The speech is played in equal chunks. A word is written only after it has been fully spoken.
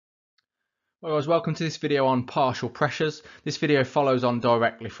Well guys, welcome to this video on partial pressures. This video follows on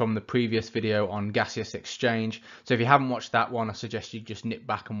directly from the previous video on gaseous exchange. So if you haven't watched that one, I suggest you just nip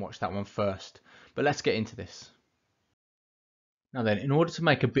back and watch that one first. But let's get into this. Now then, in order to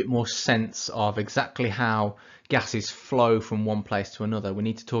make a bit more sense of exactly how gases flow from one place to another, we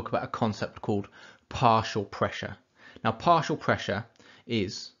need to talk about a concept called partial pressure. Now, partial pressure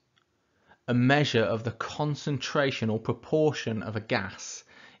is a measure of the concentration or proportion of a gas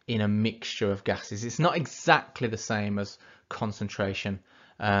in a mixture of gases. It's not exactly the same as concentration,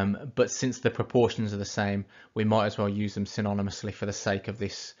 but since the proportions are the same, we might as well use them synonymously for the sake of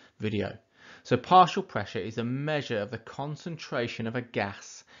this video. So partial pressure is a measure of the concentration of a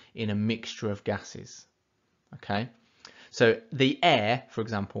gas in a mixture of gases. Okay, so the air, for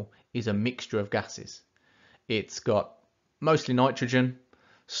example, is a mixture of gases. It's got mostly nitrogen,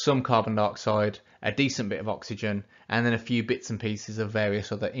 some carbon dioxide, a decent bit of oxygen, and then a few bits and pieces of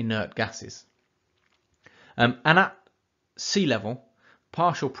various other inert gases. And at sea level,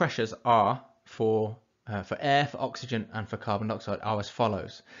 partial pressures are for air, for oxygen, and for carbon dioxide are as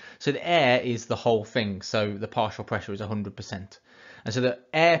follows. So the air is the whole thing, so the partial pressure is 100%. And so the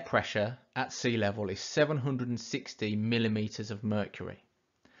air pressure at sea level is 760 millimeters of mercury.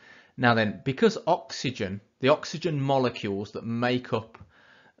 Now then, because oxygen, the oxygen molecules that make up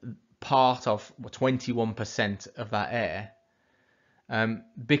part of 21% of that air,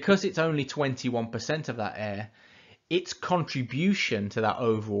 because it's only 21% of that air, its contribution to that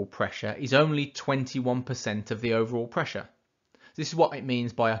overall pressure is only 21% of the overall pressure. This is what it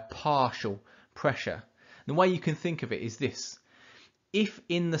means by a partial pressure. The way you can think of it is this: if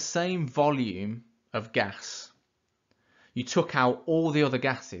in the same volume of gas you took out all the other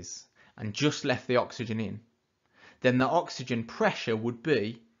gases and just left the oxygen in, then the oxygen pressure would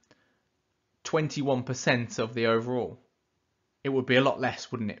be 21% of the overall. It would be a lot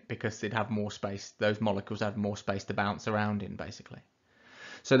less, wouldn't it? Because they'd have more space, those molecules have more space to bounce around in, basically.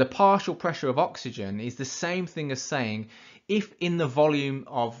 So the partial pressure of oxygen is the same thing as saying, if in the volume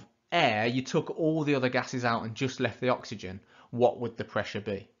of air you took all the other gases out and just left the oxygen, what would the pressure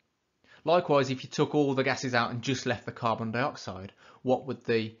be? Likewise, if you took all the gases out and just left the carbon dioxide, what would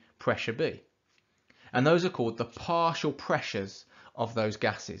the pressure be? And those are called the partial pressures of those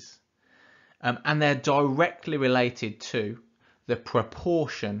gases. And they're directly related to the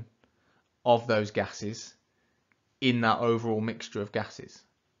proportion of those gases in that overall mixture of gases.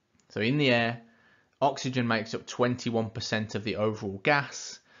 So in the air, oxygen makes up 21% of the overall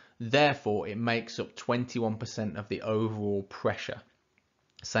gas, therefore it makes up 21% of the overall pressure.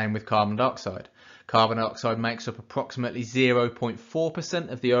 Same with carbon dioxide. Carbon dioxide makes up approximately 0.4%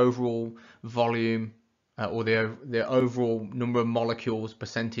 of the overall volume or the overall number of molecules,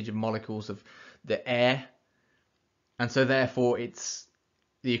 percentage of molecules of the air, and so therefore it's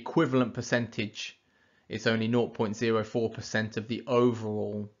the equivalent percentage. It's only 0.04% of the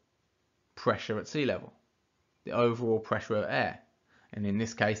overall pressure at sea level, the overall pressure of air, and in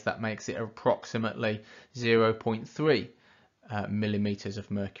this case that makes it approximately 0.3 millimeters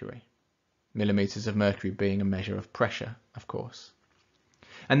of mercury. Millimeters of mercury being a measure of pressure, of course.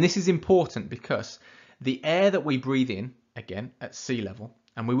 And this is important because the air that we breathe in, again, at sea level,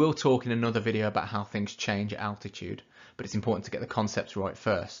 and we will talk in another video about how things change at altitude, but it's important to get the concepts right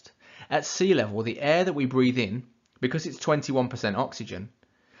first. At sea level, the air that we breathe in, because it's 21% oxygen,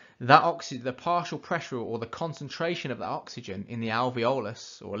 the partial pressure or the concentration of that oxygen in the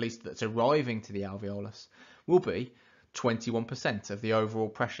alveolus, or at least that's arriving to the alveolus, will be 21% of the overall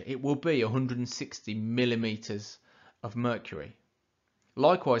pressure. It will be 160 millimeters of mercury.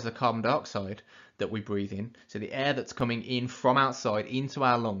 Likewise, the carbon dioxide that we breathe in, so the air that's coming in from outside into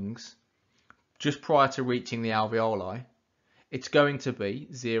our lungs, just prior to reaching the alveoli, it's going to be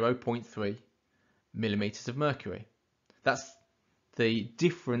 0.3 millimeters of mercury. That's the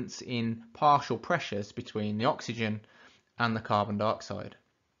difference in partial pressures between the oxygen and the carbon dioxide.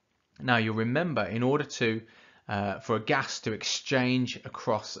 Now you'll remember, in order to for a gas to exchange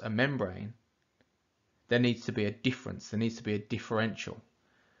across a membrane, there needs to be a difference, there needs to be a differential.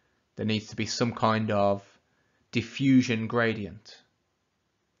 There needs to be some kind of diffusion gradient.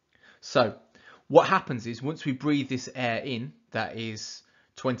 So what happens is, once we breathe this air in, that is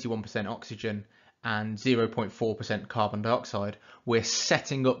 21% oxygen and 0.4% carbon dioxide, we're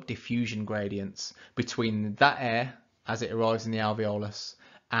setting up diffusion gradients between that air as it arrives in the alveolus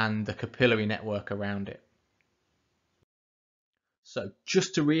and the capillary network around it. So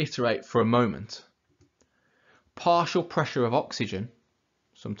just to reiterate for a moment, partial pressure of oxygen,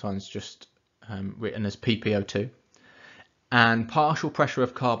 sometimes just written as PPO2, and partial pressure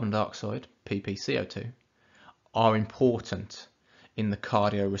of carbon dioxide, PPCO2, are important in the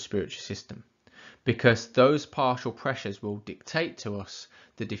cardiorespiratory system. because those partial pressures will dictate to us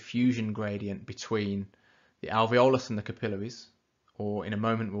the diffusion gradient between the alveolus and the capillaries, or in a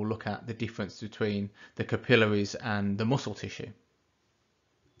moment we'll look at the difference between the capillaries and the muscle tissue.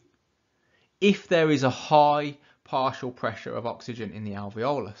 If there is a high partial pressure of oxygen in the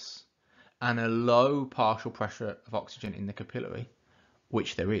alveolus and a low partial pressure of oxygen in the capillary,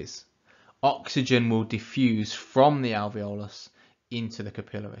 which there is, oxygen will diffuse from the alveolus into the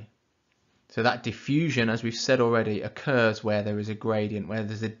capillary. So that diffusion, as we've said already, occurs where there is a gradient, where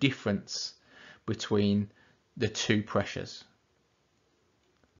there's a difference between the two pressures.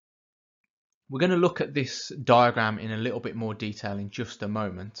 We're going to look at this diagram in a little bit more detail in just a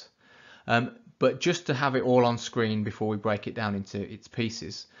moment. But just to have it all on screen before we break it down into its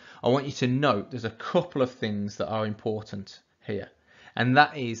pieces, I want you to note there's a couple of things that are important here. And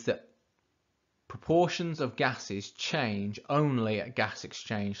that is that proportions of gases change only at gas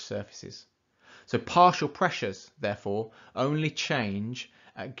exchange surfaces. So partial pressures, therefore, only change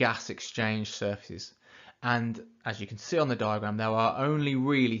at gas exchange surfaces. And as you can see on the diagram, there are only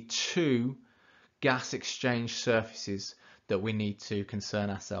really two gas exchange surfaces that we need to concern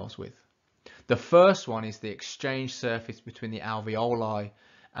ourselves with. The first one is the exchange surface between the alveoli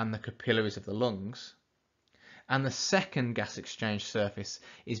and the capillaries of the lungs. And the second gas exchange surface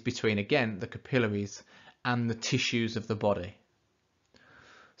is between, again, the capillaries and the tissues of the body.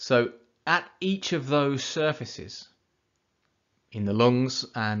 So at each of those surfaces, in the lungs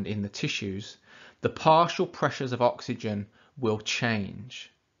and in the tissues, the partial pressures of oxygen will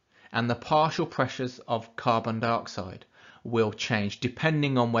change, and the partial pressures of carbon dioxide will change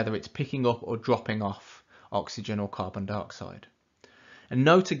depending on whether it's picking up or dropping off oxygen or carbon dioxide. And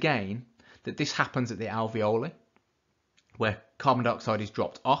note again that this happens at the alveoli, where carbon dioxide is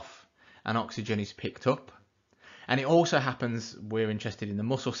dropped off and oxygen is picked up. And it also happens, we're interested in the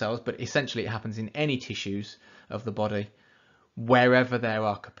muscle cells, but essentially it happens in any tissues of the body wherever there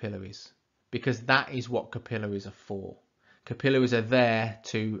are capillaries, because that is what capillaries are for. Capillaries are there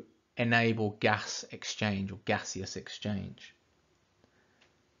to enable gas exchange or gaseous exchange.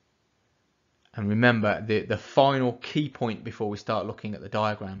 And remember, the final key point before we start looking at the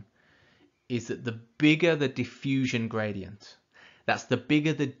diagram is that the bigger the diffusion gradient, that's the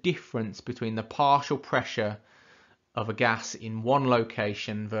bigger the difference between the partial pressure of a gas in one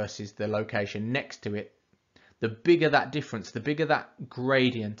location versus the location next to it, the bigger that difference, the bigger that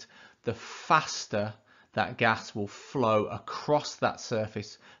gradient, the faster that gas will flow across that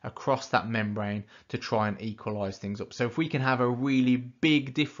surface, across that membrane, to try and equalize things up. So if we can have a really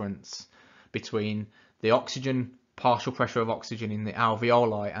big difference between the oxygen, partial pressure of oxygen in the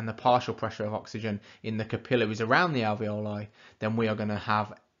alveoli and the partial pressure of oxygen in the capillaries around the alveoli, then we are going to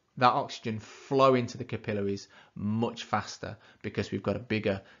have that oxygen flow into the capillaries much faster because we've got a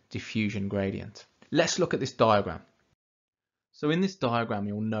bigger diffusion gradient. Let's look at this diagram. So in this diagram,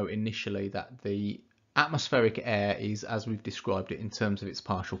 you'll note initially that the atmospheric air is as we've described it in terms of its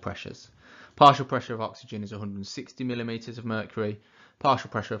partial pressures. Partial pressure of oxygen is 160 millimeters of mercury. Partial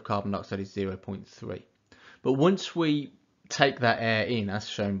pressure of carbon dioxide is 0.3. But once we take that air in, as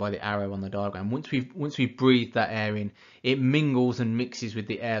shown by the arrow on the diagram, once we breathe that air in, it mingles and mixes with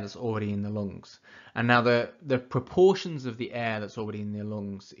the air that's already in the lungs. And now the proportions of the air that's already in the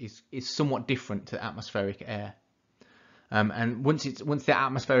lungs is somewhat different to atmospheric air. And once the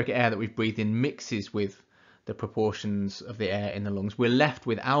atmospheric air that we've breathed in mixes with the proportions of the air in the lungs, we're left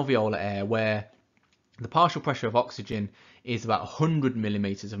with alveolar air where the partial pressure of oxygen is about 100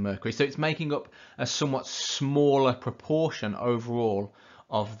 millimeters of mercury. So it's making up a somewhat smaller proportion overall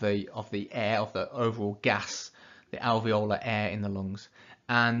of the air, of the overall gas, the alveolar air in the lungs.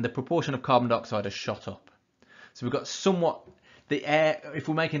 And the proportion of carbon dioxide has shot up. So we've got somewhat the air, if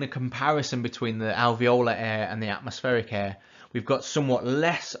we're making a comparison between the alveolar air and the atmospheric air, we've got somewhat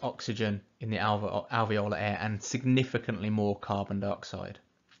less oxygen in the alveolar air and significantly more carbon dioxide.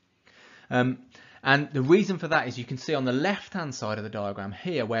 And the reason for that is you can see on the left-hand side of the diagram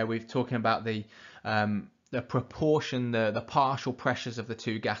here, where we're talking about the proportion, the partial pressures of the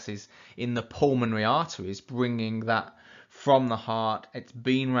two gases in the pulmonary arteries, bringing that from the heart. It's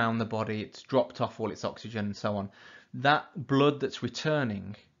been around the body, it's dropped off all its oxygen and so on. That blood that's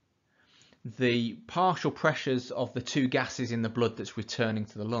returning, the partial pressures of the two gases in the blood that's returning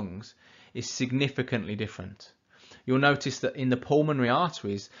to the lungs is significantly different. You'll notice that in the pulmonary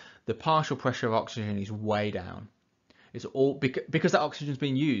arteries, the partial pressure of oxygen is way down. It's all because that oxygen's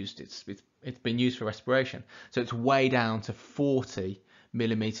been used. It's been used for respiration, so it's way down to 40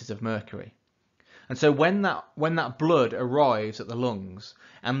 millimeters of mercury. And so when that blood arrives at the lungs,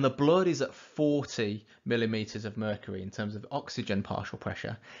 and the blood is at 40 millimeters of mercury in terms of oxygen partial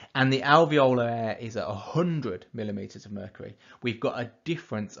pressure, and the alveolar air is at 100 millimeters of mercury, we've got a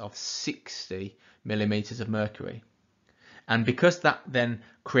difference of 60 millimeters of mercury. And because that then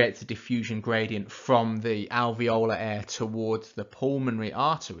creates a diffusion gradient from the alveolar air towards the pulmonary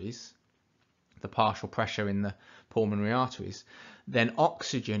arteries, the partial pressure in the pulmonary arteries, then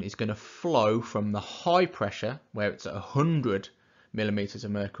oxygen is going to flow from the high pressure, where it's at 100 millimeters of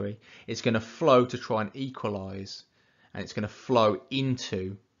mercury, it's going to flow to try and equalize, and it's going to flow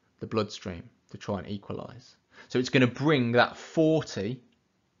into the bloodstream to try and equalize. So it's going to bring that 40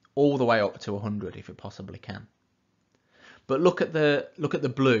 all the way up to 100 if it possibly can. But look at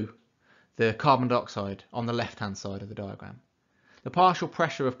the blue, the carbon dioxide on the left-hand side of the diagram. The partial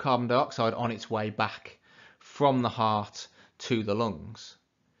pressure of carbon dioxide on its way back from the heart to the lungs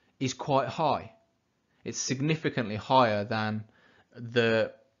is quite high. It's significantly higher than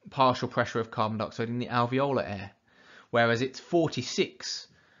the partial pressure of carbon dioxide in the alveolar air, whereas it's 46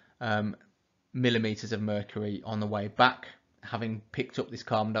 millimeters of mercury on the way back, having picked up this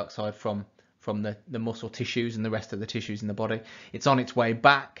carbon dioxide from the muscle tissues and the rest of the tissues in the body. It's on its way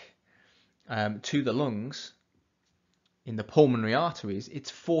back to the lungs. In the pulmonary arteries,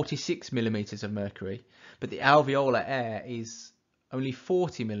 it's 46 millimeters of mercury, but the alveolar air is only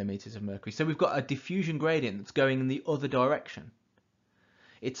 40 millimeters of mercury. So we've got a diffusion gradient that's going in the other direction.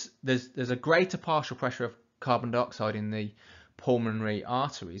 There's a greater partial pressure of carbon dioxide in the pulmonary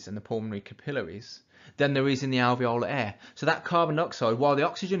arteries and the pulmonary capillaries than there is in the alveolar air. So that carbon dioxide, while the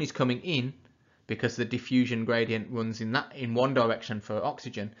oxygen is coming in, because the diffusion gradient runs in one direction for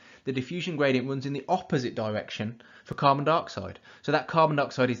oxygen, the diffusion gradient runs in the opposite direction for carbon dioxide. So that carbon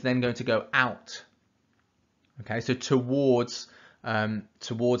dioxide is then going to go out, okay, so towards the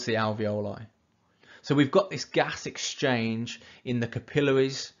alveoli. So we've got this gas exchange in the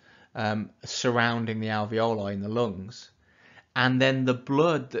capillaries surrounding the alveoli in the lungs, and then the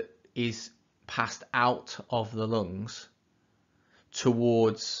blood that is passed out of the lungs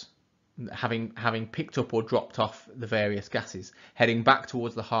towards, having picked up or dropped off the various gases, heading back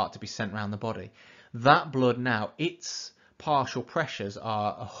towards the heart to be sent around the body. That blood now, its partial pressures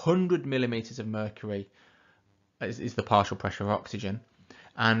are 100 millimeters of mercury is the partial pressure of oxygen,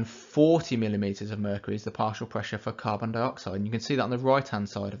 and 40 millimeters of mercury is the partial pressure for carbon dioxide. And you can see that on the right hand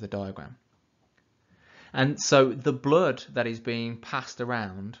side of the diagram. And so the blood that is being passed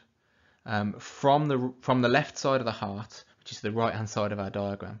around from the left side of the heart, which is the right hand side of our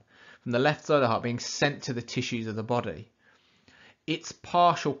diagram, from the left side of the heart being sent to the tissues of the body, its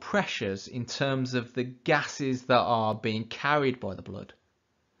partial pressures in terms of the gases that are being carried by the blood,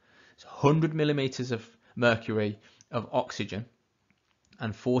 it's 100 millimeters of mercury of oxygen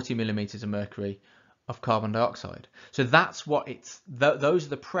and 40 millimeters of mercury of carbon dioxide. So that's what those are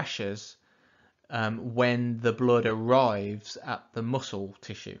the pressures when the blood arrives at the muscle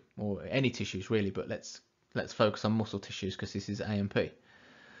tissue, or any tissues really, but let's focus on muscle tissues because this is A&P.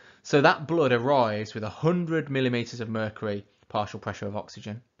 So that blood arrives with 100 millimeters of mercury partial pressure of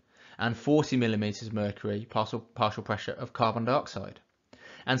oxygen and 40 millimeters of mercury partial pressure of carbon dioxide.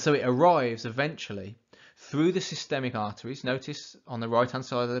 And so it arrives eventually through the systemic arteries. Notice on the right hand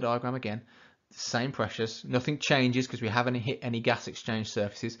side of the diagram again, the same pressures, nothing changes because we haven't hit any gas exchange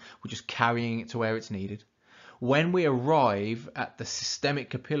surfaces, we're just carrying it to where it's needed. When we arrive at the systemic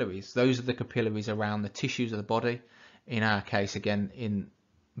capillaries, those are the capillaries around the tissues of the body, in our case again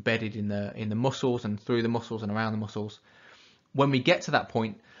embedded in the muscles and through the muscles and around the muscles. When we get to that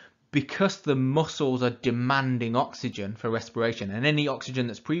point, because the muscles are demanding oxygen for respiration, and any oxygen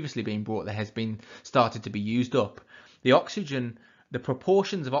that's previously been brought there has been started to be used up, the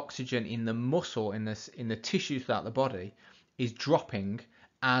proportions of oxygen in the muscle, in the tissues throughout the body, is dropping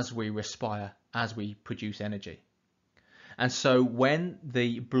as we respire, as we produce energy. And so when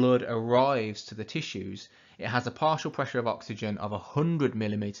the blood arrives to the tissues, it has a partial pressure of oxygen of 100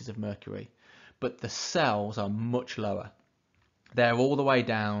 millimeters of mercury, but the cells are much lower. They're all the way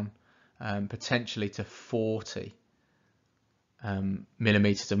down potentially to 40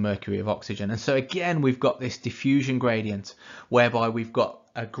 millimeters of mercury of oxygen. And so again, we've got this diffusion gradient whereby we've got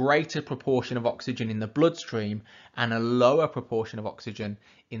a greater proportion of oxygen in the bloodstream and a lower proportion of oxygen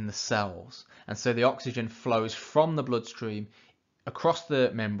in the cells. And so the oxygen flows from the bloodstream across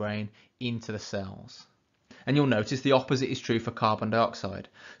the membrane into the cells. And you'll notice the opposite is true for carbon dioxide.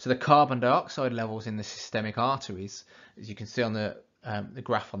 So the carbon dioxide levels in the systemic arteries, as you can see on the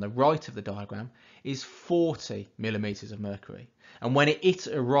graph on the right of the diagram, is 40 millimeters of mercury. And when it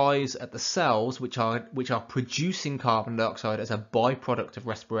arrives at the cells, which are producing carbon dioxide as a byproduct of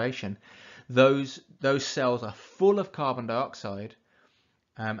respiration, those cells are full of carbon dioxide,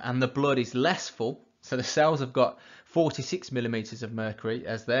 and the blood is less full. So the cells have got 46 millimeters of mercury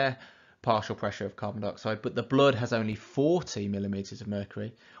as their partial pressure of carbon dioxide, but the blood has only 40 millimeters of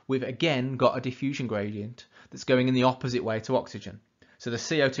mercury. We've again got a diffusion gradient that's going in the opposite way to oxygen. So the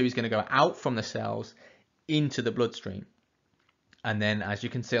CO2 is going to go out from the cells into the bloodstream. And then, as you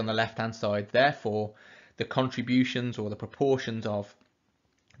can see on the left-hand side, therefore, the contributions or the proportions of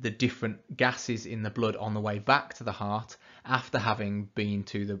the different gases in the blood on the way back to the heart, after having been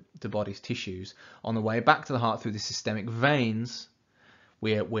to the body's tissues, on the way back to the heart through the systemic veins,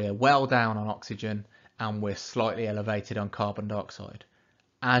 we're well down on oxygen and we're slightly elevated on carbon dioxide,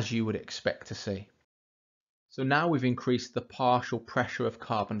 as you would expect to see. So now we've increased the partial pressure of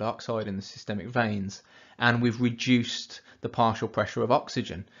carbon dioxide in the systemic veins, and we've reduced the partial pressure of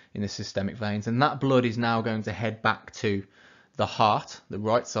oxygen in the systemic veins, and that blood is now going to head back to the heart, the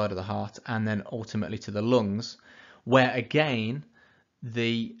right side of the heart, and then ultimately to the lungs, where again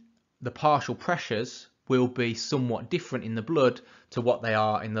the partial pressures will be somewhat different in the blood to what they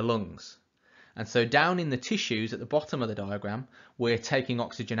are in the lungs. And so down in the tissues at the bottom of the diagram, we're taking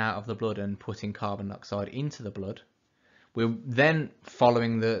oxygen out of the blood and putting carbon dioxide into the blood. We're then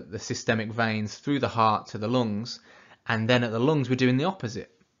following the systemic veins through the heart to the lungs, and then at the lungs we're doing the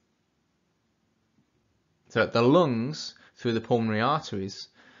opposite. So at the lungs, through the pulmonary arteries,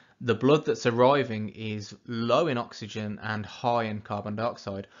 the blood that's arriving is low in oxygen and high in carbon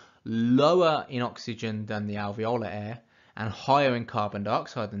dioxide, lower in oxygen than the alveolar air and higher in carbon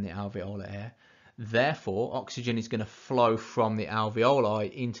dioxide than the alveolar air. Therefore, oxygen is going to flow from the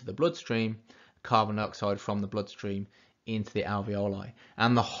alveoli into the bloodstream, carbon dioxide from the bloodstream into the alveoli,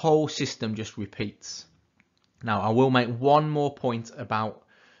 and the whole system just repeats. Now, I will make one more point about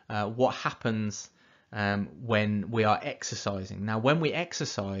what happens when we are exercising. Now, when we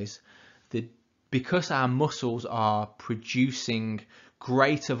exercise, because our muscles are producing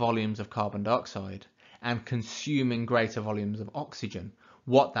greater volumes of carbon dioxide and consuming greater volumes of oxygen,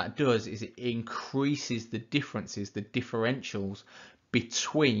 what that does is it increases the differences, the differentials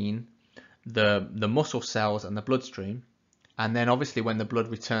between the muscle cells and the bloodstream. And then obviously when the blood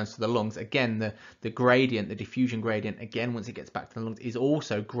returns to the lungs, again, the gradient, the diffusion gradient, again, once it gets back to the lungs, is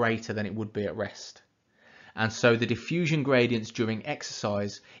also greater than it would be at rest. And so the diffusion gradients during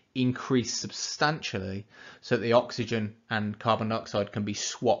exercise increase substantially so that the oxygen and carbon dioxide can be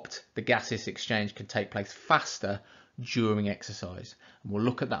swapped. The gaseous exchange can take place faster during exercise. And we'll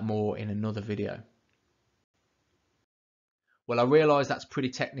look at that more in another video. Well, I realise that's pretty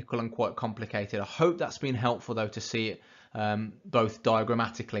technical and quite complicated. I hope that's been helpful though to see it both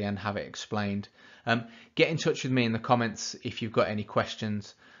diagrammatically and have it explained. Get in touch with me in the comments if you've got any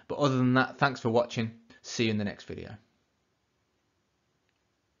questions. But other than that, thanks for watching. See you in the next video.